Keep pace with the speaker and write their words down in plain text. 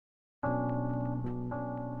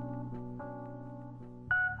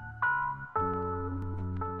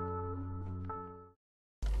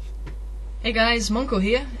Hey guys, Munkle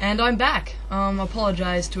here, and I'm back.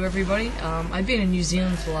 Apologise to everybody. I've been in New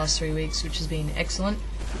Zealand for the last 3 weeks, which has been excellent.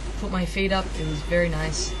 Put my feet up, it was very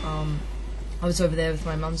nice. I was over there with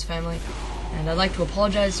my mum's family, and I'd like to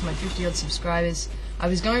apologise to my 50-odd subscribers. I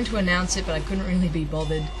was going to announce it, but I couldn't really be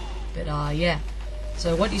bothered. But yeah.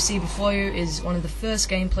 So what you see before you is one of the first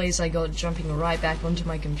gameplays I got jumping right back onto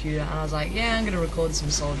my computer, and I was like, yeah, I'm going to record some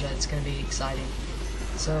Soldier, it's going to be exciting.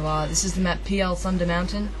 So this is the map PL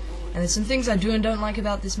Thundermountain. And there's some things I do and don't like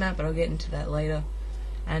about this map, but I'll get into that later.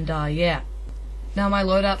 And yeah. Now my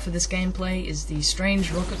loadout for this gameplay is the strange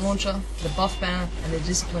rocket launcher, the buff banner, and the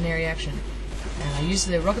disciplinary action. And I use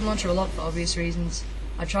the rocket launcher a lot for obvious reasons.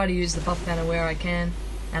 I try to use the buff banner where I can,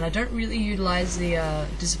 and I don't really utilize the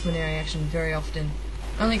disciplinary action very often,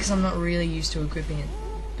 only because I'm not really used to equipping it.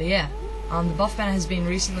 But yeah, the buff banner has been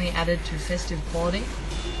recently added to festive quality,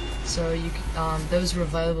 so you those were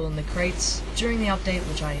available in the crates during the update,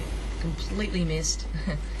 which I completely missed.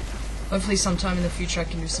 Hopefully sometime in the future I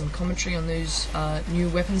can do some commentary on those new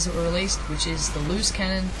weapons that were released, which is the loose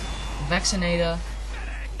cannon, the vaccinator,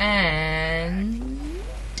 and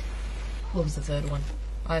what was the third one?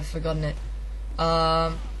 I've forgotten it.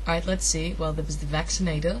 Alright, let's see. Well, there was the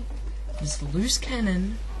vaccinator, there's the loose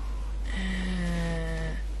cannon,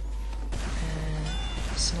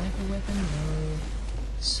 sniper weapon, no.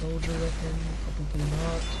 Soldier weapon, probably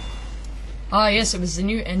not. Ah yes, it was the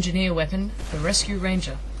new engineer weapon, the Rescue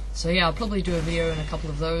Ranger. So yeah, I'll probably do a video in a couple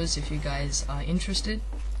of those if you guys are interested.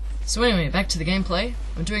 So anyway, back to the gameplay.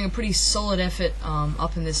 I'm doing a pretty solid effort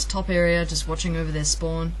up in this top area, just watching over their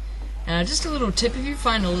spawn. And just a little tip, if you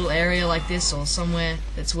find a little area like this or somewhere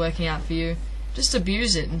that's working out for you, just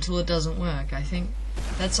abuse it until it doesn't work. I think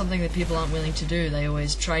that's something that people aren't willing to do. They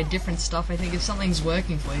always try different stuff. I think if something's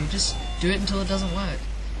working for you, just do it until it doesn't work.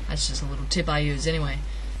 That's just a little tip I use anyway.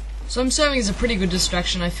 So I'm serving as a pretty good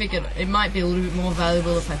distraction. I figured it might be a little bit more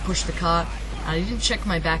valuable if I push the cart. I didn't check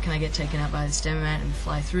my back and I get taken out by the stemmer man and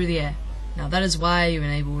fly through the air. Now that is why you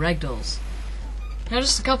enable ragdolls. Now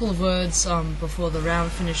just a couple of words before the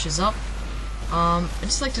round finishes up. I'd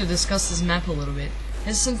just like to discuss this map a little bit.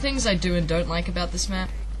 There's some things I do and don't like about this map.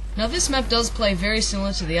 Now this map does play very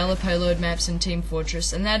similar to the other payload maps in Team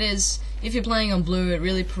Fortress, and that is, if you're playing on blue, it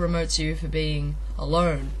really promotes you for being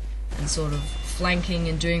alone and sort of flanking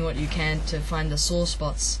and doing what you can to find the sore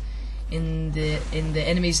spots in the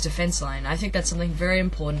enemy's defense line. I think that's something very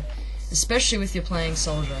important, especially if you're playing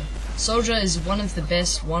Soldier. Soldier is one of the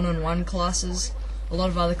best one-on-one classes. A lot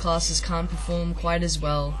of other classes can't perform quite as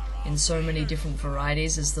well in so many different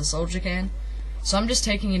varieties as the Soldier can. So I'm just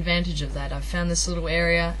taking advantage of that. I've found this little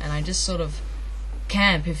area and I just sort of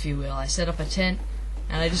camp, if you will. I set up a tent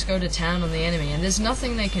and I just go to town on the enemy, and there's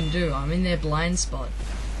nothing they can do. I'm in their blind spot.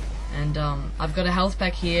 And I've got a health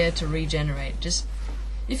pack here to regenerate. Just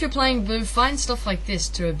if you're playing blue, find stuff like this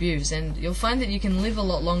to abuse, and you'll find that you can live a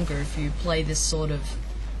lot longer if you play this sort of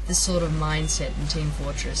mindset in Team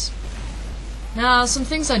Fortress. Now, some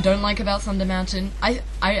things I don't like about Thundermountain. I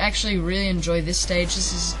actually really enjoy this stage.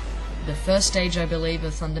 This is the first stage, I believe,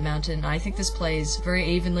 of Thundermountain. I think this plays very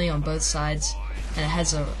evenly on both sides, and it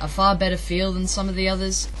has a far better feel than some of the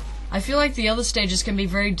others. I feel like the other stages can be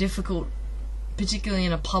very difficult, particularly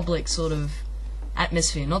in a public sort of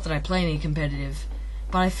atmosphere. Not that I play any competitive,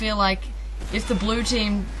 but I feel like if the blue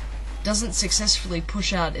team doesn't successfully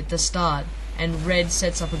push out at the start and red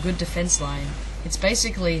sets up a good defense line, it's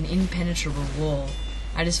basically an impenetrable wall.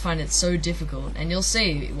 I just find it so difficult, and you'll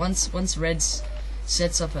see once red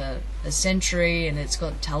sets up a sentry and it's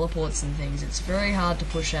got teleports and things, it's very hard to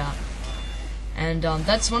push out. And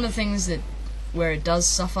that's one of the things where it does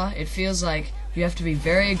suffer. It feels like you have to be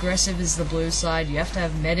very aggressive as the blue side. You have to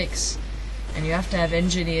have medics, and you have to have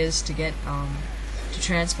engineers to get to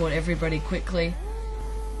transport everybody quickly.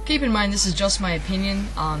 Keep in mind, this is just my opinion.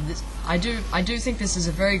 I do think this is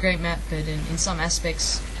a very great map, but in some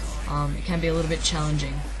aspects, it can be a little bit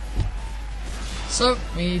challenging. So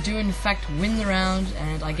we do in fact win the round,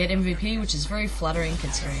 and I get MVP, which is very flattering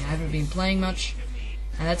considering I haven't been playing much.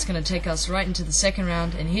 And that's going to take us right into the second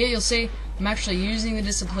round, and here you'll see I'm actually using the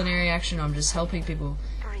disciplinary action. I'm just helping people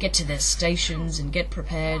get to their stations and get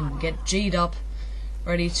prepared and get G'd up,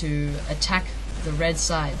 ready to attack the red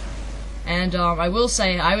side. And I will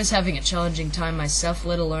say I was having a challenging time myself,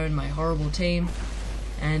 let alone my horrible team.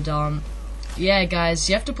 And yeah guys,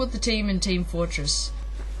 you have to put the team in Team Fortress.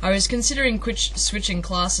 I was considering switching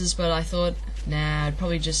classes, but I thought, nah, I'd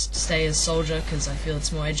probably just stay as Soldier because I feel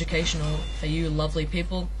it's more educational for you lovely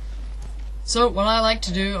people. So what I like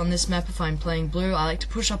to do on this map if I'm playing blue, I like to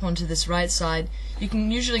push up onto this right side. You can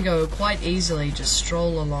usually go quite easily, just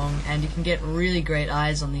stroll along, and you can get really great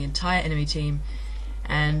eyes on the entire enemy team.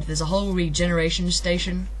 and there's a whole regeneration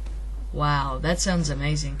station. Wow, that sounds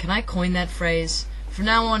amazing. Can I coin that phrase? From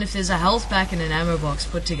now on, if there's a health pack and an ammo box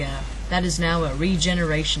put together, that is now a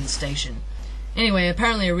regeneration station. Anyway,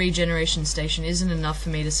 apparently a regeneration station isn't enough for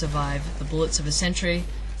me to survive the bullets of a sentry,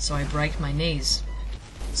 so I break my knees.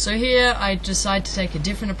 So here I decide to take a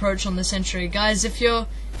different approach on the sentry. Guys, if you're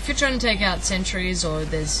trying to take out sentries, or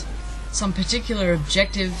there's some particular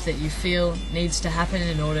objective that you feel needs to happen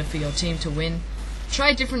in order for your team to win,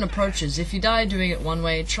 try different approaches. If you die doing it one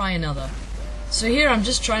way, try another. So here I'm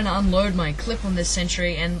just trying to unload my clip on this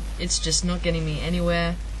sentry, and it's just not getting me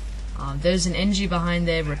anywhere. There's an NG behind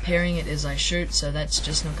there repairing it as I shoot, so that's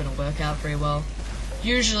just not going to work out very well.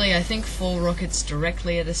 Usually I think 4 rockets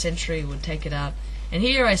directly at a sentry would take it out. And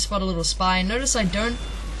here I spot a little spy. Notice I don't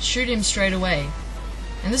shoot him straight away.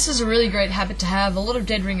 And this is a really great habit to have. A lot of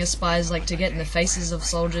Dead Ringer spies like to get in the faces of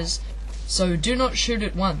soldiers, so do not shoot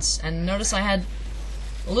at once. And notice I had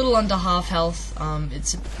a little under half health.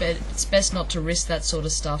 It's best not to risk that sort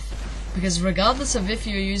of stuff, because regardless of if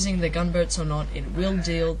you're using the gunboats or not, it will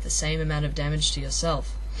deal the same amount of damage to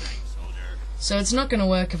yourself. So it's not going to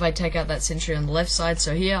work if I take out that sentry on the left side.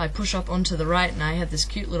 So here I push up onto the right, and I have this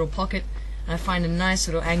cute little pocket, and I find a nice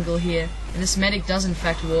little angle here, and this medic does in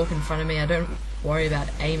fact walk in front of me. I don't worry about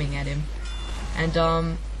aiming at him. And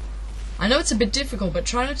I know it's a bit difficult, but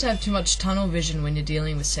try not to have too much tunnel vision when you're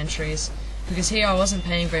dealing with sentries, because here I wasn't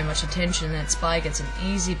paying very much attention, and that spy gets an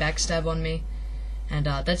easy backstab on me, and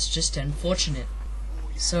that's just unfortunate.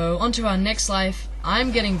 So on to our next life.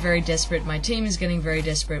 I'm getting very desperate, my team is getting very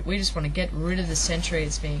desperate. We just want to get rid of the sentry.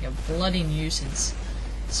 It's being a bloody nuisance.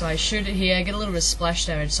 So I shoot it here, I get a little bit of splash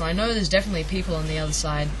damage, so I know there's definitely people on the other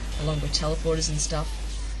side, along with teleporters and stuff.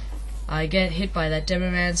 I get hit by that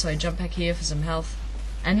demo man, so I jump back here for some health.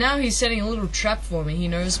 And now he's setting a little trap for me. He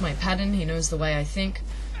knows my pattern, he knows the way I think.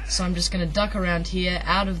 So I'm just going to duck around here,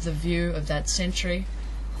 out of the view of that sentry,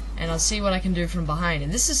 and I'll see what I can do from behind.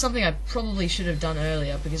 And this is something I probably should have done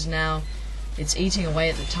earlier, because now it's eating away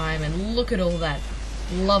at the time, and look at all that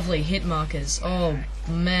lovely hit markers. Oh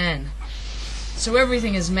man. So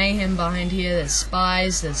everything is mayhem behind here. There's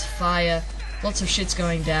spies, there's fire, lots of shit's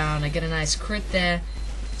going down. I get a nice crit there.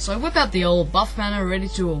 So I whip out the old buff banner, ready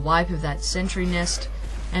to do a wipe of that sentry nest.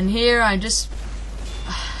 And here I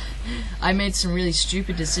made some really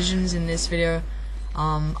stupid decisions in this video.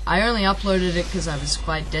 I only uploaded it because I was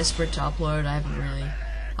quite desperate to upload. I haven't really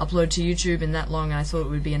uploaded to YouTube in that long, and I thought it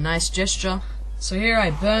would be a nice gesture. So here I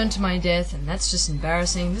burned to my death, and that's just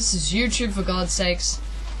embarrassing. This is YouTube, for God's sakes.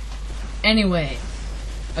 Anyway,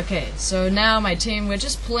 okay, so now my team, we're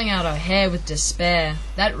just pulling out our hair with despair.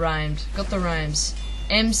 That rhymed. Got the rhymes.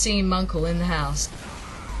 MC Munkle in the house.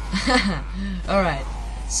 Alright,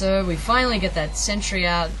 so we finally get that sentry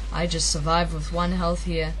out. I just survived with 1 health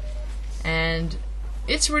here. And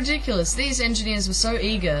it's ridiculous. These engineers were so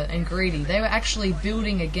eager and greedy. They were actually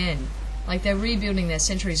building again. Like, they're rebuilding their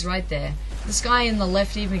sentries right there. This guy in the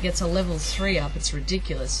left even gets a level 3 up. It's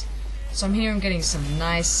ridiculous. So I'm here, I'm getting some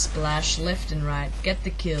nice splash left and right. Get the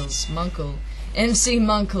kills. Munkle. MC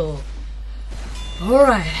Munkle.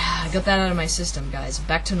 Alright, I got that out of my system, guys.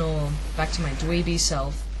 Back to normal. Back to my dweeby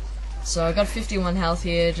self. So I got 51 health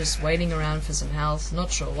here, just waiting around for some health.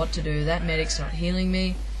 Not sure what to do. That medic's not healing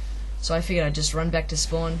me. So I figured I'd just run back to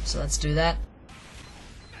spawn. So let's do that.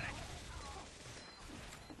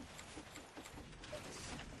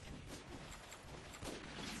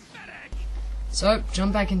 So,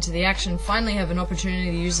 jump back into the action, finally have an opportunity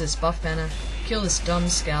to use this buff banner, kill this dumb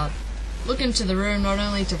scout, look into the room not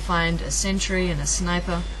only to find a sentry and a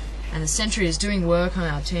sniper, and the sentry is doing work on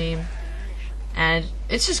our team, and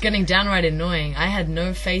it's just getting downright annoying. I had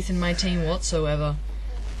no faith in my team whatsoever.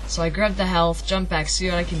 So I grab the health, jump back, see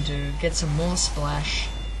what I can do, get some more splash.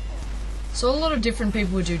 So a lot of different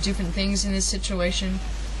people would do different things in this situation.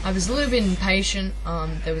 I was a little bit impatient.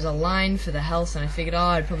 There was a line for the health, and I figured,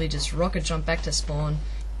 I'd probably just rocket jump back to spawn.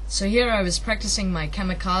 So here I was practicing my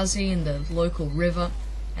kamikaze in the local river,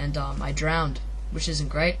 and I drowned, which isn't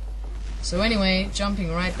great. So anyway,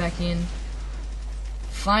 jumping right back in.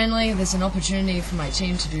 Finally, there's an opportunity for my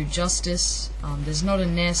team to do justice. There's not a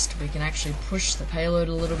nest. We can actually push the payload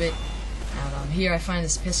a little bit. And here I find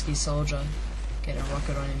this pesky soldier. Get a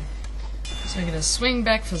rocket on him. So I'm going to swing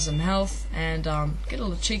back for some health and get a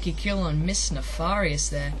little cheeky kill on Miss Nefarious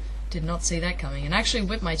there. Did not see that coming. And actually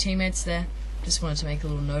whip my teammates there. Just wanted to make a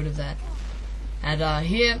little note of that. And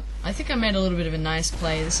here, I think I made a little bit of a nice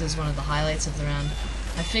play. This is one of the highlights of the round.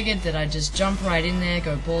 I figured that I'd just jump right in there,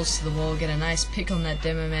 go balls to the wall, get a nice pick on that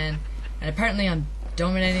demo man. And apparently I'm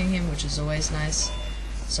dominating him, which is always nice.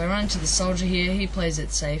 So I run into the soldier here. He plays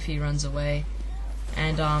it safe. He runs away.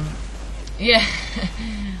 And Yeah,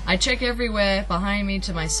 I check everywhere behind me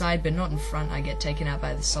to my side, but not in front. I get taken out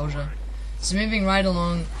by the soldier. So moving right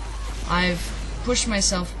along, I've pushed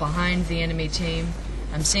myself behind the enemy team.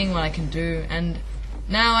 I'm seeing what I can do, and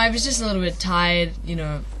now I was just a little bit tired, you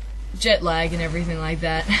know, jet lag and everything like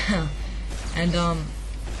that. And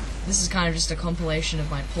this is kind of just a compilation of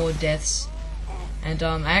my poor deaths. And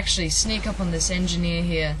I actually sneak up on this engineer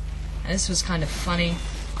here, and this was kind of funny.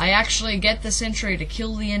 I actually get the sentry to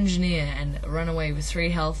kill the engineer and run away with 3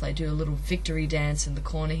 health. I do a little victory dance in the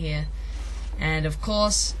corner here. And of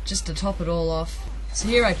course, just to top it all off, so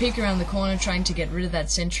here I peek around the corner trying to get rid of that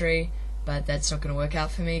sentry, but that's not going to work out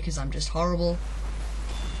for me because I'm just horrible.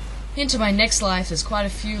 Into my next life, there's quite a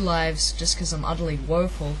few lives just because I'm utterly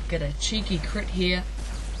woeful. Get a cheeky crit here,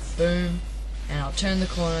 boom, and I'll turn the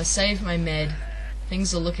corner, save my med.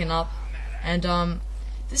 Things are looking up, and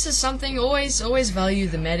this is something, always value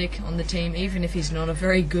the medic on the team, even if he's not a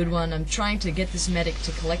very good one. I'm trying to get this medic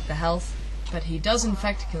to collect the health, but he does in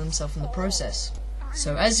fact kill himself in the process.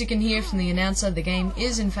 So as you can hear from the announcer, the game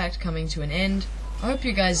is in fact coming to an end. I hope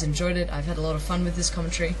you guys enjoyed it. I've had a lot of fun with this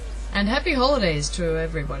commentary. And happy holidays to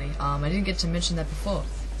everybody. I didn't get to mention that before.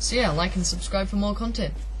 So yeah, like and subscribe for more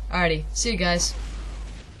content. Alrighty, see you guys.